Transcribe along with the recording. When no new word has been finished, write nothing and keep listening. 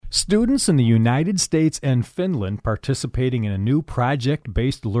Students in the United States and Finland participating in a new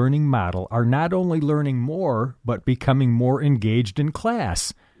project-based learning model are not only learning more, but becoming more engaged in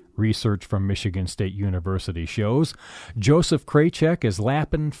class. Research from Michigan State University shows. Joseph Kraychek is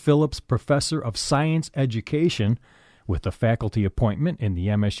Lappin Phillips Professor of Science Education with a faculty appointment in the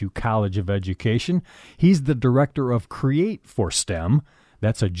MSU College of Education. He's the director of Create for STEM.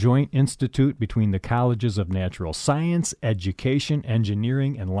 That's a joint institute between the Colleges of Natural Science, Education,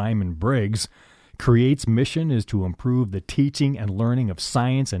 Engineering, and Lyman Briggs. Create's mission is to improve the teaching and learning of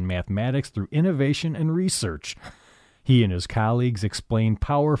science and mathematics through innovation and research. He and his colleagues explain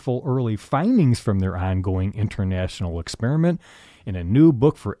powerful early findings from their ongoing international experiment in a new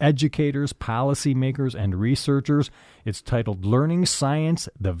book for educators, policymakers, and researchers. It's titled Learning Science,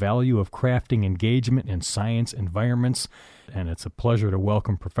 The Value of Crafting Engagement in Science Environments. And it's a pleasure to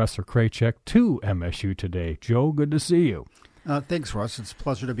welcome Professor Kraychek to MSU today. Joe, good to see you. Thanks, Russ. It's a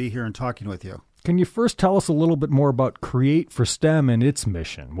pleasure to be here and talking with you. Can you first tell us a little bit more about Create for STEM and its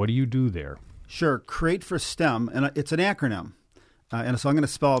mission? What do you do there? Sure. Create for STEM, and it's an acronym. And so I'm going to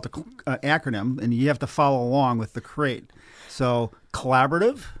spell out the acronym, and you have to follow along with the CREATE. So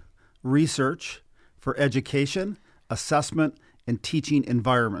collaborative, research for education, assessment, and teaching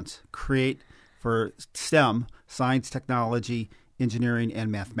environments. Create for STEM, science, technology, engineering,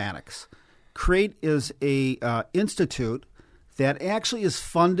 and mathematics. CREATE is a institute that actually is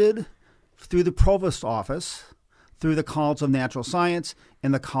funded through the Provost Office, through the College of Natural Science,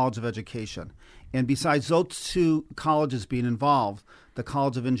 and the College of Education. And besides those two colleges being involved, the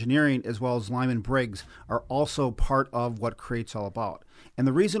College of Engineering as well as Lyman Briggs are also part of what CREATE's all about. And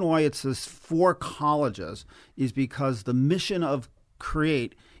the reason why it's this 4 colleges is because the mission of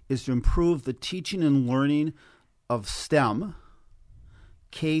CREATE is to improve the teaching and learning of STEM,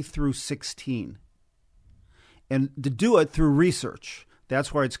 K through 16. And to do it through research.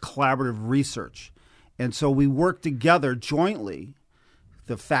 That's why it's collaborative research. And so we work together jointly,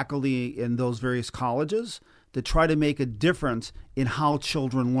 the faculty in those various colleges, to try to make a difference in how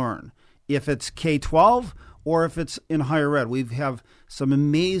children learn. If it's K-12 or if it's in higher ed. We have some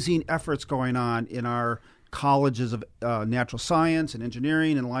amazing efforts going on in our colleges of natural science and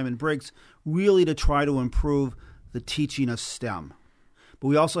engineering and Lyman Briggs, really to try to improve the teaching of STEM. But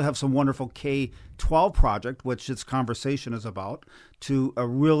we also have some wonderful K-12 project, which this conversation is about, to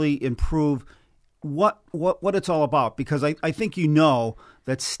really improve what it's all about. Because I think you know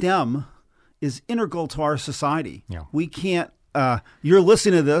that STEM is integral to our society. Yeah. We can't, you're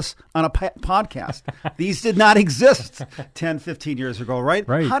listening to this on a podcast. These did not exist 10, 15 years ago, right?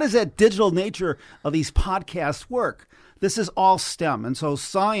 Right. How does that digital nature of these podcasts work? This is all STEM. And so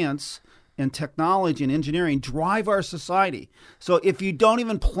science and technology and engineering drive our society. So if you don't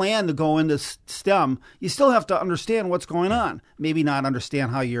even plan to go into STEM, you still have to understand what's going on. Maybe not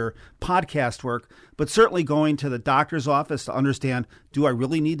understand how your podcast work, but certainly going to the doctor's office to understand, do I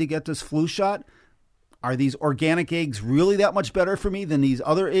really need to get this flu shot? Are these organic eggs really that much better for me than these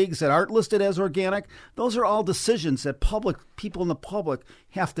other eggs that aren't listed as organic? Those are all decisions that people in the public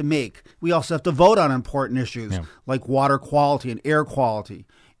have to make. We also have to vote on important issues like water quality and air quality.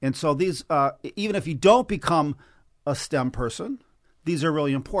 And so these, even if you don't become a STEM person, these are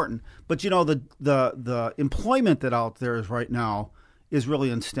really important. But you know, the employment that out there is right now is really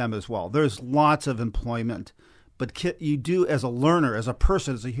in STEM as well. There's lots of employment. But you do, as a learner, as a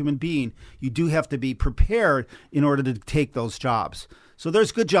person, as a human being, you do have to be prepared in order to take those jobs. So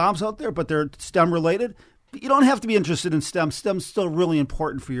there's good jobs out there, but they're STEM related. But you don't have to be interested in STEM. STEM's still really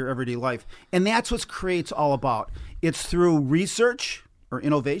important for your everyday life. And that's what CREATE's all about. It's through research or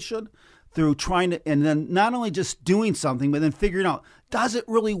innovation, through trying to, and then not only just doing something, but then figuring out, does it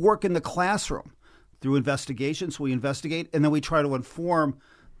really work in the classroom? Through investigations, we investigate, and then we try to inform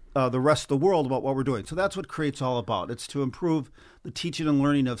the rest of the world about what we're doing. So that's what CREATE's all about. It's to improve the teaching and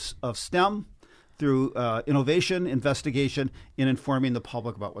learning of STEM through innovation, investigation, and informing the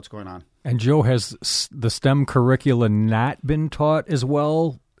public about what's going on. And Joe, has the STEM curricula not been taught as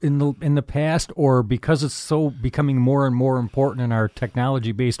well in the past, or because it's so becoming more and more important in our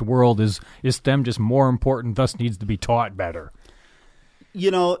technology-based world, is STEM just more important, thus needs to be taught better?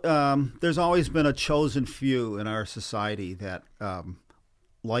 You know, there's always been a chosen few in our society that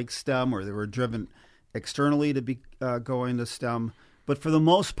like STEM, or they were driven externally to be going to STEM. But for the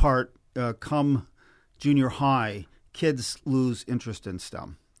most part, come junior high, kids lose interest in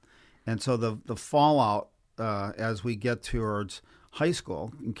STEM. And so the fallout as we get towards high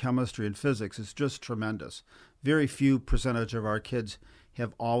school in chemistry and physics is just tremendous. Very few percentage of our kids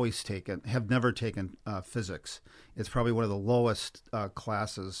have never taken physics. It's probably one of the lowest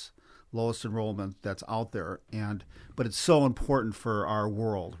classes lowest enrollment that's out there. But it's so important for our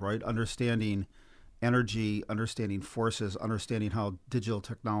world, right? Understanding energy, understanding forces, understanding how digital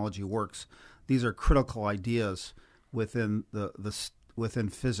technology works. These are critical ideas within within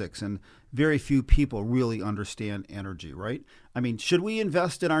physics, and very few people really understand energy, right? I mean, should we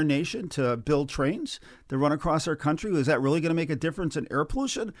invest in our nation to build trains that run across our country? Is that really going to make a difference in air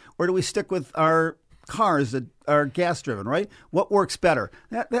pollution? Or do we stick with our cars that are gas-driven, right? What works better?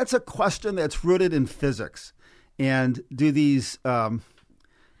 That's a question that's rooted in physics. And do these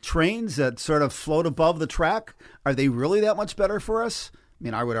trains that sort of float above the track, are they really that much better for us? I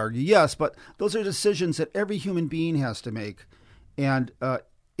mean, I would argue yes, but those are decisions that every human being has to make. And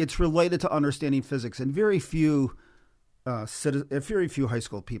it's related to understanding physics. And very few high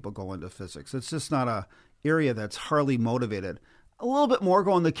school people go into physics. It's just not an area that's hardly motivated. A little bit more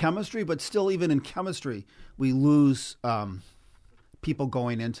go into chemistry, but still, even in chemistry, we lose people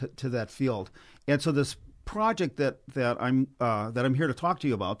going into that field. And so this project that I'm here to talk to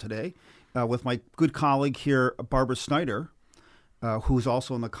you about today, with my good colleague here, Barbara Snyder, who's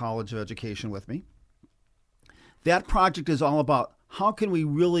also in the College of Education with me. That project is all about how can we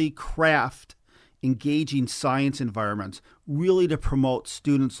really craft engaging science environments really to promote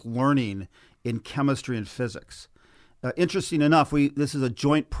students' learning in chemistry and physics. Interesting enough, this is a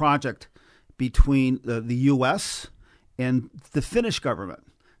joint project between the U.S. and the Finnish government.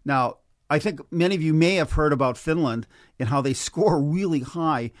 Now, I think many of you may have heard about Finland and how they score really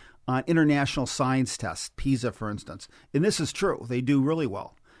high on international science tests, PISA, for instance. And this is true. They do really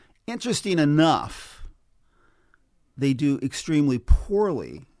well. Interesting enough, they do extremely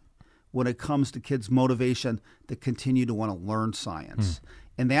poorly when it comes to kids' motivation to continue to want to learn science.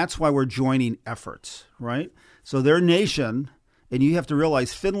 And that's why we're joining efforts, right? So their nation, and you have to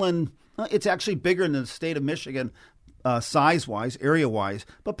realize Finland, it's actually bigger than the state of Michigan size-wise, area-wise,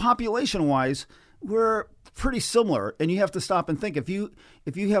 but population-wise, we're pretty similar. And you have to stop and think, if you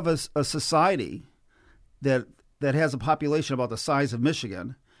have a society that has a population about the size of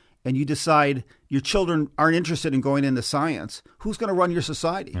Michigan, and you decide your children aren't interested in going into science, who's going to run your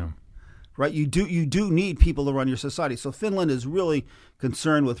society? Yeah. Right? You do need people to run your society. So Finland is really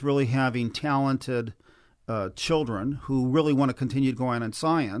concerned with really having talented children who really want to continue to go on in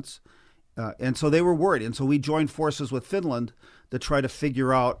science. And so they were worried. And so we joined forces with Finland to try to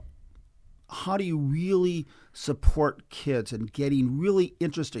figure out, how do you really support kids and getting really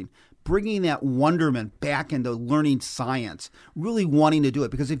interesting, bringing that wonderment back into learning science, really wanting to do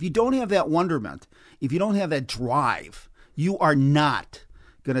it. Because if you don't have that wonderment, if you don't have that drive, you are not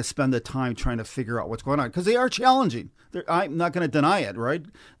going to spend the time trying to figure out what's going on, because they are challenging. I'm not going to deny it, right?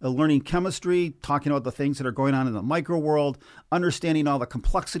 Learning chemistry, talking about the things that are going on in the micro world, understanding all the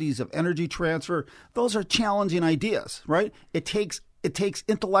complexities of energy transfer, those are challenging ideas, right? It takes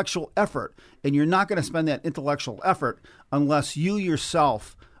intellectual effort, and you're not going to spend that intellectual effort unless you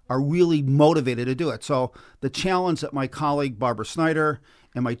yourself are really motivated to do it. So the challenge that my colleague Barbara Snyder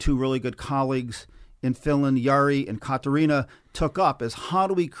and my two really good colleagues in Finland, Jari and Katarina, took up is, how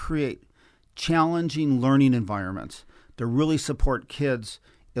do we create challenging learning environments to really support kids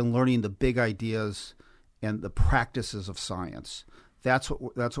in learning the big ideas and the practices of science? That's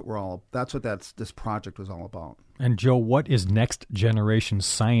what this project was all about. And Joe, what is next generation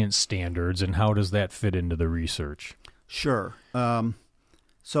science standards, and how does that fit into the research? Sure.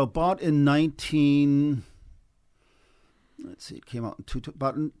 So about it came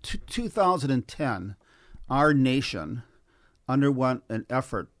out in 2010, our nation underwent an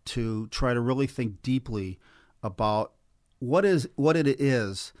effort to try to really think deeply about what it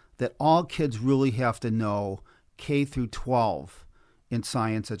is that all kids really have to know K through 12 in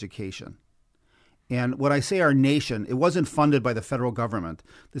science education. And when I say our nation, it wasn't funded by the federal government.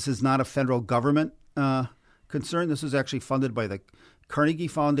 This is not a federal government concern. This is actually funded by the Carnegie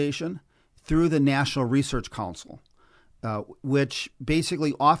Foundation through the National Research Council, which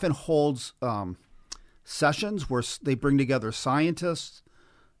basically often holds sessions where they bring together scientists,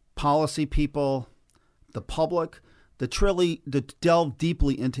 policy people, the public, to delve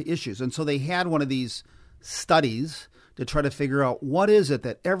deeply into issues. And so they had one of these studies to try to figure out, what is it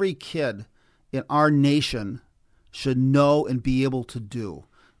that every kid in our nation should know and be able to do.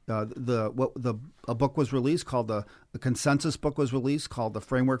 A book was released called the consensus book was released called The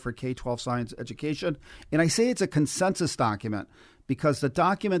Framework for K-12 Science Education. And I say it's a consensus document because the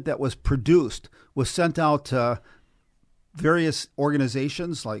document that was produced was sent out to various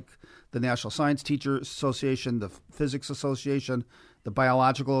organizations like the National Science Teachers Association, the Physics Association, the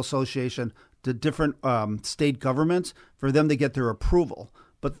Biological Association, to different state governments for them to get their approval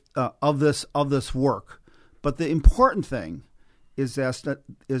of this work. But the important thing is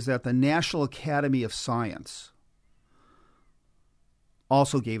that the National Academy of Science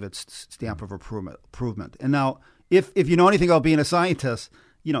also gave its stamp of improvement. And now, if you know anything about being a scientist,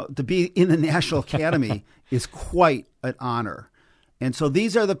 to be in the National Academy is quite an honor. And so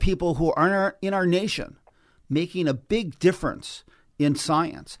these are the people who are in our nation making a big difference in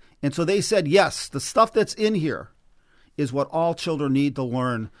science. And so they said, yes, the stuff that's in here is what all children need to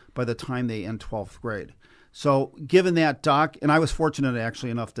learn by the time they end 12th grade. So given that and I was fortunate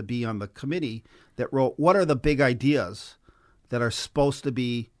actually enough to be on the committee that wrote, what are the big ideas that are supposed to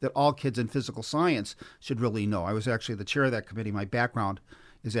be, that all kids in physical science should really know? I was actually the chair of that committee. My background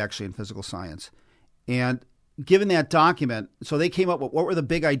is actually in physical science. And given that document, so they came up with what were the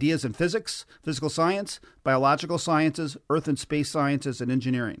big ideas in physics, physical science, biological sciences, earth and space sciences, and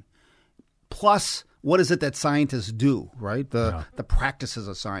engineering. Plus, what is it that scientists do, right? The practices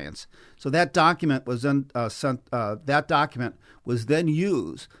of science. So that document was then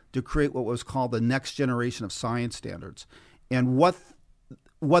used to create what was called the next generation of science standards. And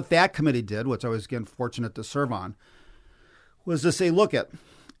what that committee did, which I was again fortunate to serve on, was to say, look at,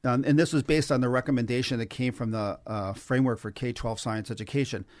 and this was based on the recommendation that came from the Framework for K-12 Science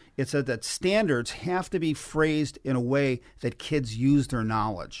Education. It said that standards have to be phrased in a way that kids use their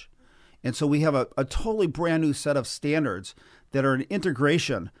knowledge. And so we have a totally brand new set of standards that are an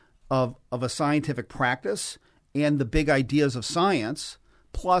integration of a scientific practice and the big ideas of science,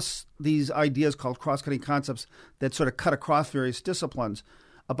 plus these ideas called cross-cutting concepts that sort of cut across various disciplines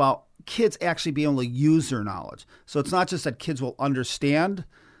about kids actually being able to use their knowledge. So it's not just that kids will understand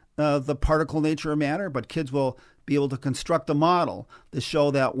the particle nature of matter, but kids will be able to construct a model to show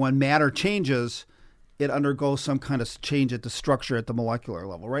that when matter changes, it undergoes some kind of change at the structure at the molecular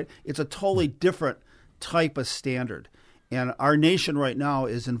level, right? It's a totally different type of standard. And our nation right now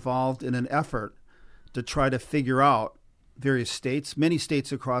is involved in an effort to try to figure out various states. Many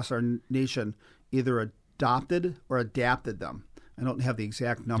states across our nation either adopted or adapted them. I don't have the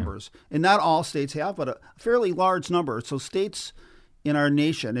exact numbers. And not all states have, but a fairly large number. So states in our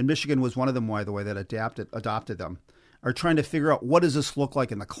nation, and Michigan was one of them, by the way, that adopted them, are trying to figure out what does this look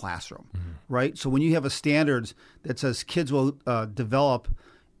like in the classroom, right? So when you have a standards that says kids will develop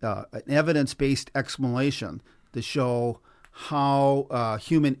an evidence-based explanation to show how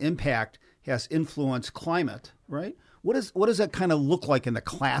human impact has influenced climate, right? What does that kind of look like in the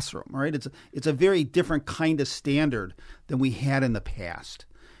classroom, right? It's a very different kind of standard than we had in the past.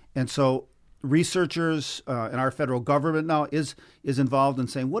 And so researchers and our federal government now is involved in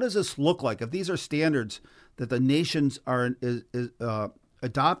saying, what does this look like? If these are standards that the nations are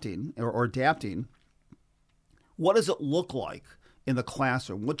adopting or adapting, what does it look like in the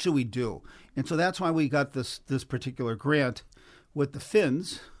classroom? What should we do? And so that's why we got this particular grant with the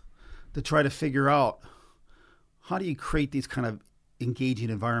Finns to try to figure out how do you create these kind of engaging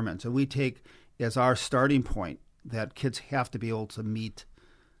environments. And we take as our starting point that kids have to be able to meet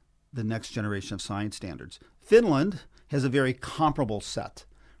the next generation of science standards. Finland has a very comparable set,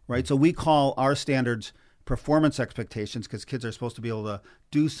 right? So we call our standards performance expectations because kids are supposed to be able to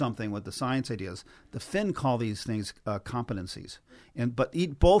do something with the science ideas. The Finn call these things competencies. But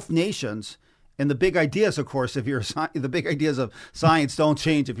both nations, and the big ideas, of course, the big ideas of science don't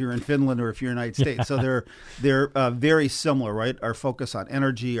change if you're in Finland or if you're in the United States. So they're very similar, right? Our focus on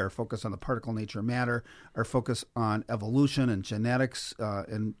energy, our focus on the particle nature of matter, our focus on evolution and genetics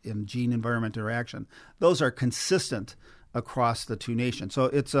and gene-environment interaction. Those are consistent across the two nations. So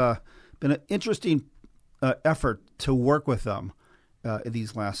it's been an interesting effort to work with them in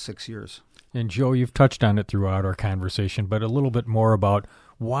these last 6 years. And Joe, you've touched on it throughout our conversation, but a little bit more about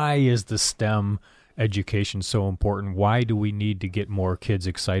why is the STEM education so important? Why do we need to get more kids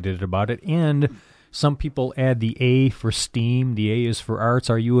excited about it? And some people add the A for STEAM. The A is for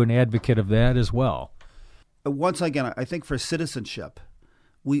arts. Are you an advocate of that as well? Once again, I think for citizenship,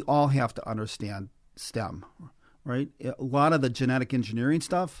 we all have to understand STEM, right? A lot of the genetic engineering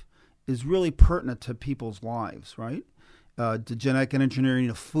stuff is really pertinent to people's lives, right? The genetic engineering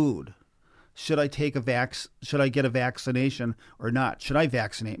of food. Should I get a vaccination or not? Should I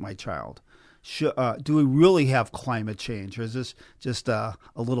vaccinate my child? Do we really have climate change, or is this just a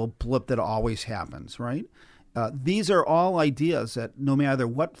little blip that always happens, right? These are all ideas that no matter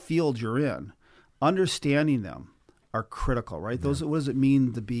what field you're in, understanding them are critical, right? Yeah. What does it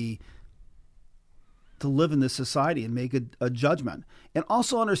mean to live in this society and make a judgment? And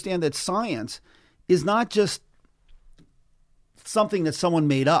also understand that science is not just something that someone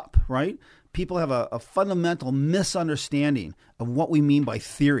made up, right? People have a fundamental misunderstanding of what we mean by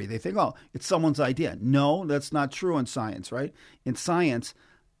theory. They think, oh, it's someone's idea. No, that's not true in science, right? In science,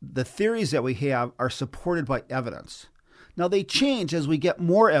 the theories that we have are supported by evidence. Now, they change as we get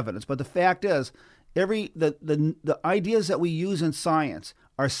more evidence, but the fact is, the ideas that we use in science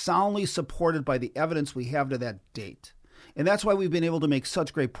are soundly supported by the evidence we have to that date. And that's why we've been able to make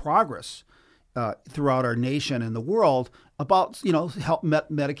such great progress throughout our nation and the world about, health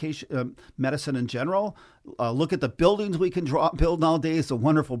medicine in general. Look at the buildings we can build nowadays, the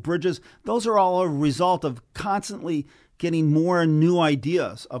wonderful bridges. Those are all a result of constantly getting more new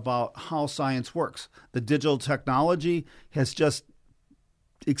ideas about how science works. The digital technology has just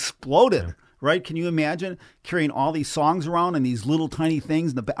exploded. Yeah. Right? Can you imagine carrying all these songs around and these little tiny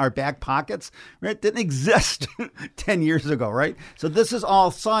things in our back pockets? Right? Didn't exist 10 years ago, right? So this is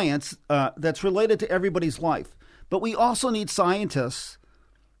all science that's related to everybody's life. But we also need scientists,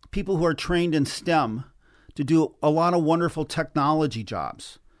 people who are trained in STEM, to do a lot of wonderful technology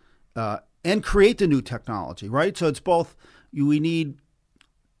jobs and create the new technology, right? So it's both, we need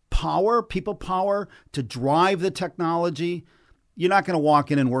people power to drive the technology. You're not going to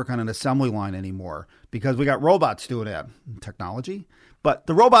walk in and work on an assembly line anymore because we got robots doing that technology. But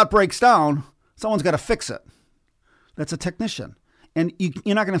the robot breaks down, someone's got to fix it. That's a technician. And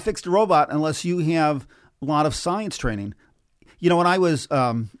you're not going to fix the robot unless you have a lot of science training. When I was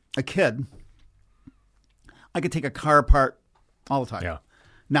a kid, I could take a car apart all the time. Yeah.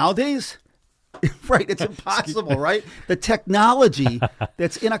 Nowadays, right, it's impossible, right? The technology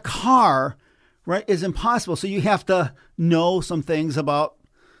that's in a car, right, is impossible. So you have to know some things about,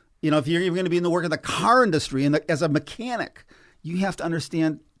 if you're even going to be in the work of the car industry and as a mechanic, you have to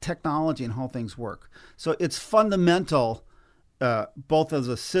understand technology and how things work. So it's fundamental, both as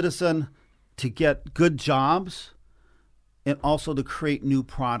a citizen, to get good jobs and also to create new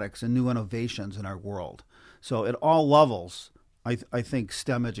products and new innovations in our world. So at all levels, I think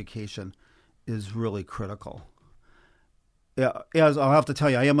STEM education is really critical. As I'll have to tell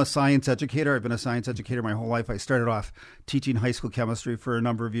you, I am a science educator. I've been a science educator my whole life. I started off teaching high school chemistry for a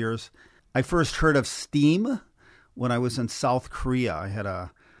number of years. I first heard of STEAM when I was in South Korea. I had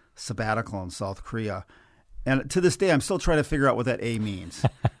a sabbatical in South Korea. And to this day, I'm still trying to figure out what that A means.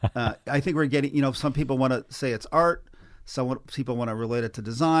 I think we're getting, some people want to say it's art. Some people want to relate it to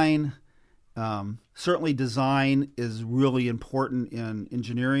design. Certainly design is really important in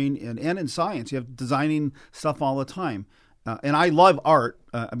engineering and in science. You have designing stuff all the time. And I love art.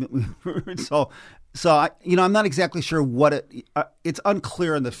 So I'm not exactly sure what it's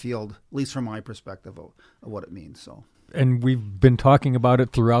unclear in the field, at least from my perspective of what it means. So. And we've been talking about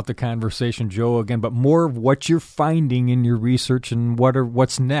it throughout the conversation, Joe, again, but more of what you're finding in your research and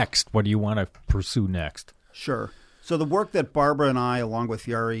what's next. What do you want to pursue next? Sure. So the work that Barbara and I, along with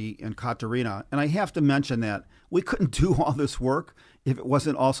Yari and Katerina, and I have to mention that we couldn't do all this work if it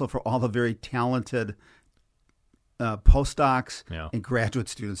wasn't also for all the very talented postdocs and graduate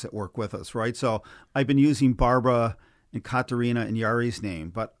students that work with us, right? So I've been using Barbara and Katerina and Yari's name,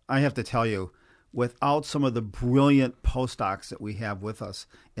 but I have to tell you, without some of the brilliant postdocs that we have with us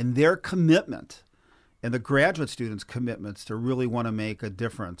and their commitment and the graduate students' commitments to really want to make a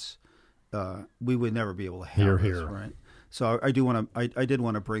difference, we would never be able to have this, right? So I did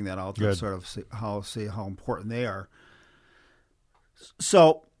want to bring that out to sort of see how important they are.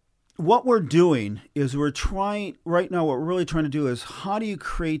 So what we're doing is what we're really trying to do is how do you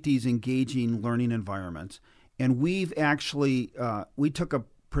create these engaging learning environments? And we've actually, we took a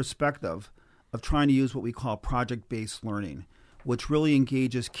perspective of trying to use what we call project-based learning, which really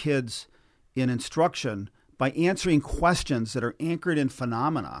engages kids in instruction by answering questions that are anchored in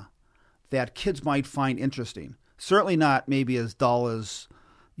phenomena that kids might find interesting. Certainly not maybe as dull as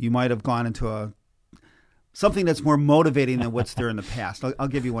you might have gone into something that's more motivating than what's there in the past. I'll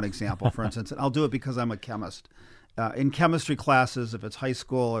give you one example, for instance, and I'll do it because I'm a chemist. In chemistry classes, if it's high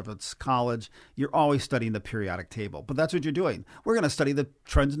school, if it's college, you're always studying the periodic table. But that's what you're doing. We're going to study the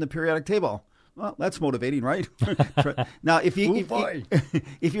trends in the periodic table. Well, that's motivating, right? Now, if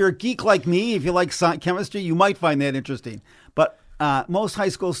you're a geek like me, if you like chemistry, you might find that interesting. But most high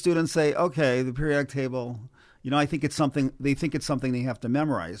school students say, okay, the periodic table, I think it's something they have to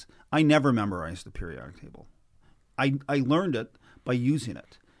memorize. I never memorized the periodic table. I learned it by using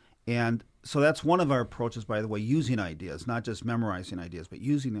it. And so that's one of our approaches, by the way, using ideas, not just memorizing ideas, but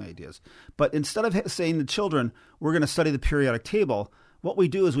using the ideas. But instead of saying to children, we're going to study the periodic table, what we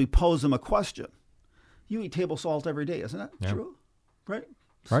do is we pose them a question. You eat table salt every day, isn't it? Yeah. True? Right?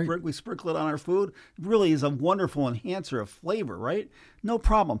 Right. We sprinkle it on our food. It really is a wonderful enhancer of flavor, right? No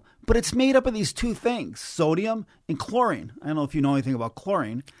problem. But it's made up of these two things, sodium and chlorine. I don't know if you know anything about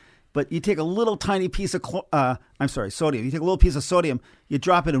chlorine, but you take a little tiny piece of sodium. You take a little piece of sodium, you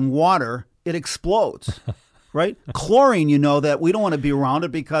drop it in water, it explodes, right? Chlorine, that we don't want to be around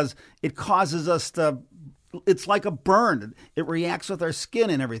it because it causes us to it's like a burn. It reacts with our skin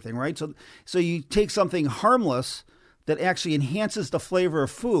and everything, right? So you take something harmless that actually enhances the flavor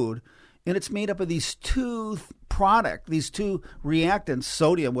of food, and it's made up of these two reactants,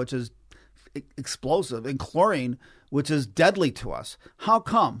 sodium, which is explosive, and chlorine, which is deadly to us. How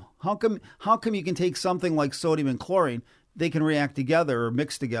come? How come you can take something like sodium and chlorine, they can react together or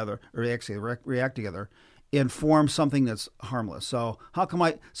mix together, or actually react together and form something that's harmless? So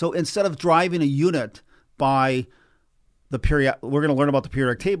so instead of driving a unit by the period, we're going to learn about the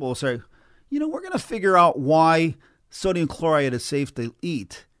periodic table. We'll say, we're going to figure out why sodium chloride is safe to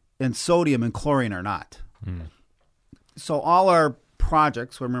eat and sodium and chlorine are not. So all our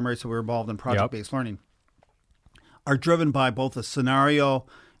projects, remember I said we're involved in project-based learning, are driven by both a scenario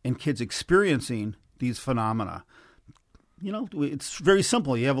and kids experiencing these phenomena. It's very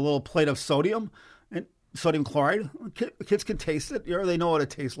simple. You have a little plate of sodium and sodium chloride. Kids can taste it. They know what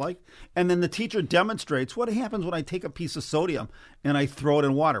it tastes like. And then the teacher demonstrates what happens when I take a piece of sodium and I throw it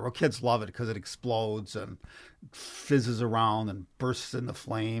in water. Well, kids love it because it explodes and fizzes around and bursts into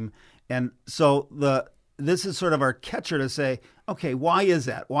flame. And so this is sort of our catcher to say, okay, why is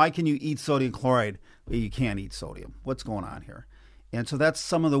that? Why can you eat sodium chloride, but you can't eat sodium? What's going on here? And so that's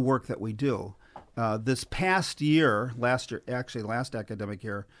some of the work that we do. This past year, last academic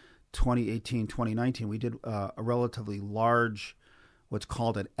year, 2018, 2019, we did a relatively large, what's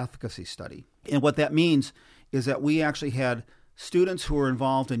called an efficacy study. And what that means is that we actually had students who were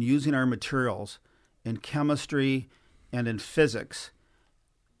involved in using our materials in chemistry and in physics.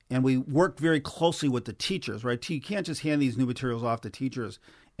 And we worked very closely with the teachers, right? You can't just hand these new materials off to teachers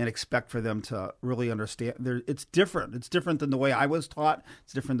and expect for them to really understand. It's different. It's different than the way I was taught.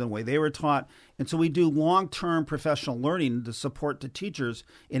 It's different than the way they were taught. And so we do long-term professional learning to support the teachers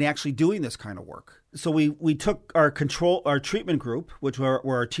in actually doing this kind of work. So we took our treatment group, which were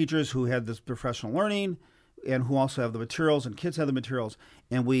our teachers who had this professional learning and who also have the materials, and kids have the materials,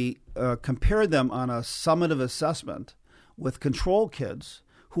 and we compared them on a summative assessment with control kids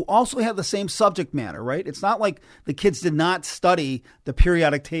who also have the same subject matter, right? It's not like the kids did not study the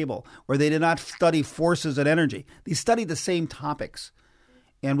periodic table or they did not study forces and energy. They studied the same topics.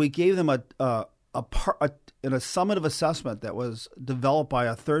 And we gave them in a summative assessment that was developed by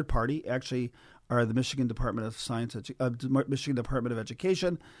a third party, actually the Michigan Department of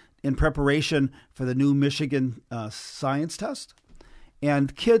Education, in preparation for the new Michigan science test.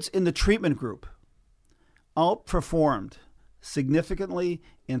 And kids in the treatment group outperformed significantly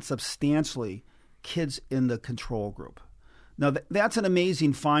and substantially kids in the control group. Now, that's an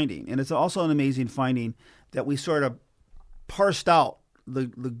amazing finding, and it's also an amazing finding that we sort of parsed out the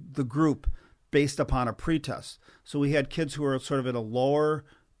group based upon a pretest. So we had kids who were sort of in a lower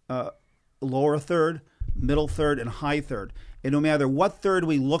third, middle third, and high third. And no matter what third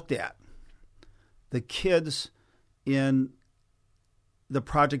we looked at, the kids in the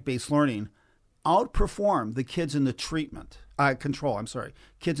project-based learning outperformed the kids in the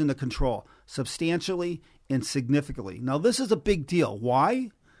kids in the control substantially and significantly. Now, this is a big deal. Why?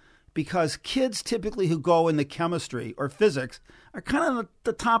 Because kids typically who go in the chemistry or physics are kind of at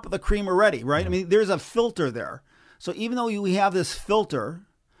the top of the cream already, right? I mean, there's a filter there. So even though we have this filter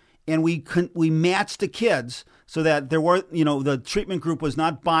and we matched the kids so that there were, the treatment group was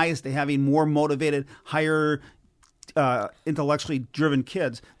not biased to having more motivated, higher intellectually driven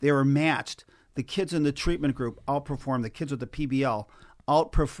kids, they were matched. The kids in the treatment group outperformed the kids with the PBL,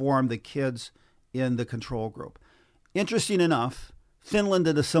 outperformed the kids in the control group. Interesting enough, Finland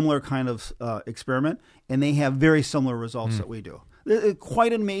did a similar kind of experiment, and they have very similar results that we do.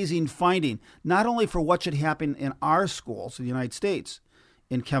 Quite an amazing finding, not only for what should happen in our schools in the United States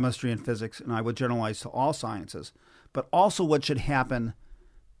in chemistry and physics, and I would generalize to all sciences, but also what should happen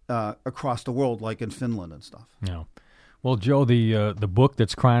across the world, like in Finland and stuff. Yeah. Well, Joe, the book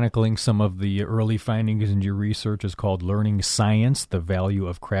that's chronicling some of the early findings in your research is called Learning Science, The Value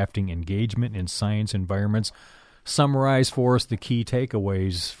of Crafting Engagement in Science Environments. Summarize for us the key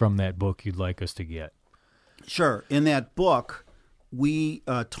takeaways from that book you'd like us to get. Sure. In that book, we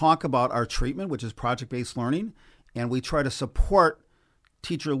talk about our treatment, which is project-based learning, and we try to support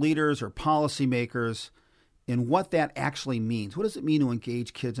teacher leaders or policymakers in what that actually means. What does it mean to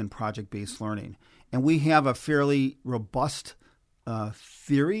engage kids in project-based learning? And we have a fairly robust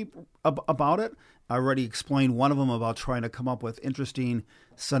theory about it. I already explained one of them about trying to come up with interesting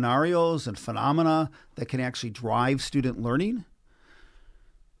scenarios and phenomena that can actually drive student learning.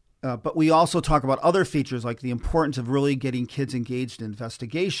 But we also talk about other features like the importance of really getting kids engaged in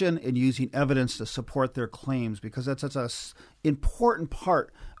investigation and using evidence to support their claims, because that's an important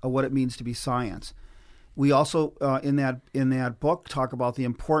part of what it means to be science. We also, in that book, talk about the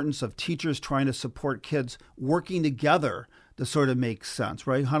importance of teachers trying to support kids working together to sort of make sense,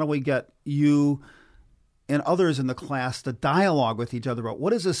 right? How do we get you and others in the class to dialogue with each other about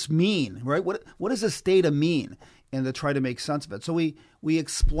what does this mean, right? What does this data mean, and to try to make sense of it. So we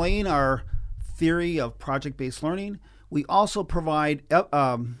explain our theory of project-based learning. We also provide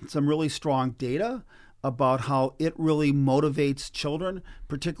some really strong data about how it really motivates children,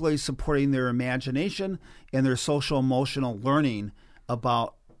 particularly supporting their imagination and their social emotional learning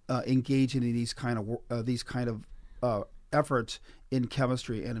about engaging in these kind of efforts in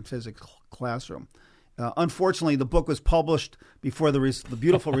chemistry and in physics classroom. Unfortunately, the book was published before the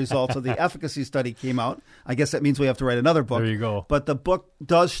beautiful results of the efficacy study came out. I guess that means we have to write another book. There you go. But the book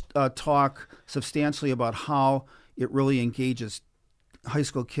does talk substantially about how it really engages high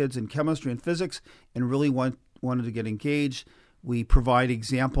school kids in chemistry and physics, and really wanted to get engaged. We provide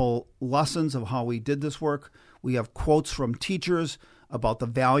example lessons of how we did this work. We have quotes from teachers about the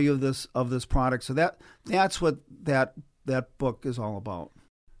value of this product. So that's what that book is all about.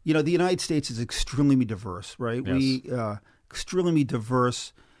 You know, the United States is extremely diverse, right? Yes. We extremely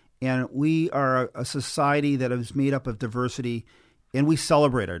diverse, and we are a society that is made up of diversity, and we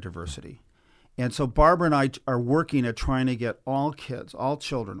celebrate our diversity. And so Barbara and I are working at trying to get all kids, all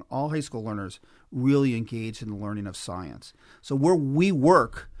children, all high school learners really engaged in the learning of science. So we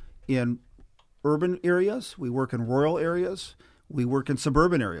work in urban areas, we work in rural areas, we work in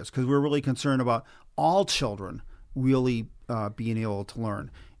suburban areas, because we're really concerned about all children really being able to learn.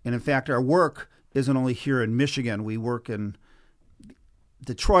 And in fact, our work isn't only here in Michigan. We work in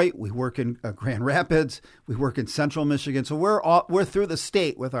Detroit, we work in Grand Rapids, we work in Central Michigan. So we're through the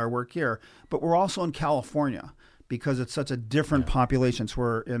state with our work here, but we're also in California because it's such a different population. So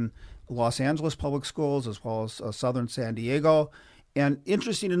we're in Los Angeles public schools as well as southern San Diego. And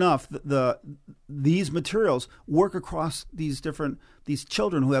interesting enough, these materials work across these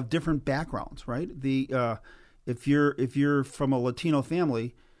children who have different backgrounds, right? If you're from a Latino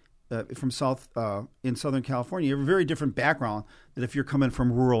family, from in Southern California, you have a very different background than if you're coming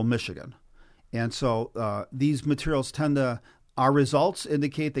from rural Michigan. And so these materials our results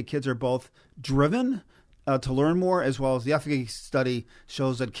indicate that kids are both driven to learn more, as well as the efficacy study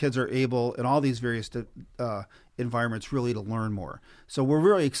shows that kids are able in all these various environments really to learn more. So we're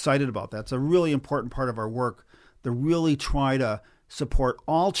really excited about that. It's a really important part of our work to really try to support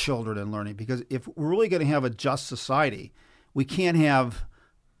all children in learning, because if we're really going to have a just society, we can't have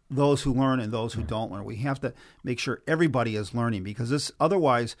those who learn and those who don't learn. We have to make sure everybody is learning, because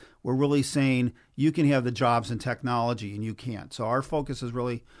otherwise we're really saying you can have the jobs in technology and you can't. So our focus is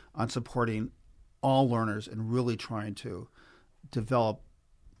really on supporting all learners and really trying to develop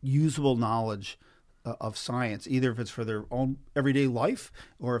usable knowledge of science, either if it's for their own everyday life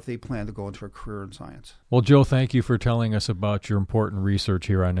or if they plan to go into a career in science. Well, Joe, thank you for telling us about your important research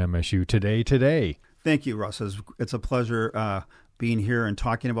here on MSU Today. Thank you, Russ. It's a pleasure being here and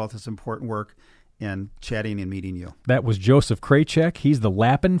talking about this important work and chatting and meeting you. That was Joseph Kraychek. He's the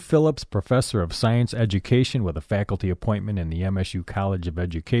Lappin Phillips Professor of Science Education with a faculty appointment in the MSU College of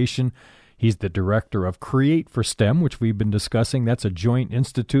Education. He's the director of Create for STEM, which we've been discussing. That's a joint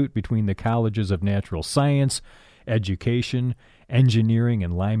institute between the Colleges of Natural Science, Education, Engineering,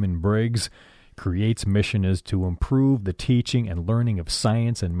 and Lyman Briggs. Create's mission is to improve the teaching and learning of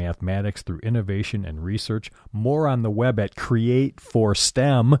science and mathematics through innovation and research. More on the web at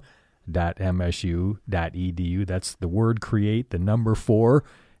createforstem.msu.edu. That's the word create, the number 4,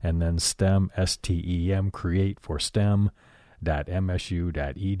 and then STEM, STEM,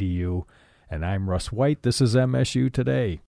 createforstem.msu.edu. And I'm Russ White. This is MSU Today.